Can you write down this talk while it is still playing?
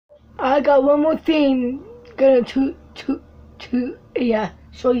I got one more thing gonna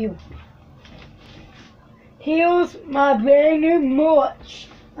show you. Here's my brand new merch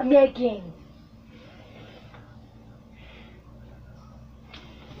I'm making.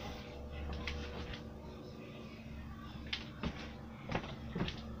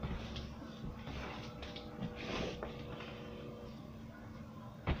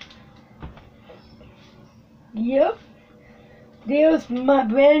 Yep, there's my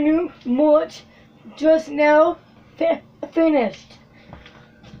brand new merch just now finished.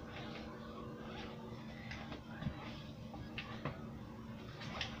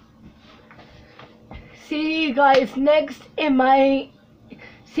 See you guys next in my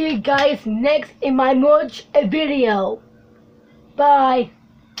merch video. Bye.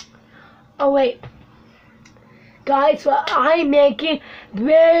 Oh wait, guys, so I'm making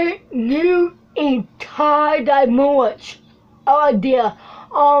brand new tie-dye merch idea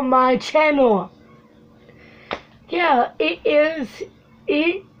on my channel. Yeah, it is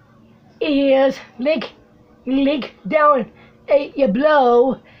link down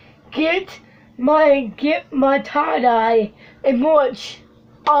below. Get my tie-dye and merch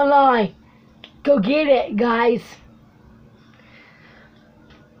online. Go get it, guys.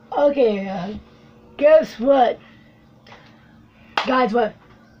 Okay, guess what? Guys, what?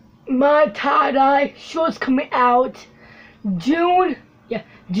 My tie-dye shorts coming out June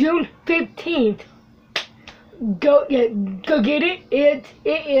 15th. Go get it. It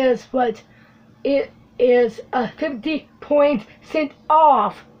is 50%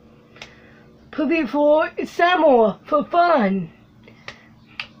 off. Put for summer for fun.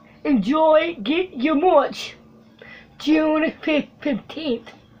 Enjoy, get your merch June 15th.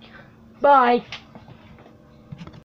 Bye.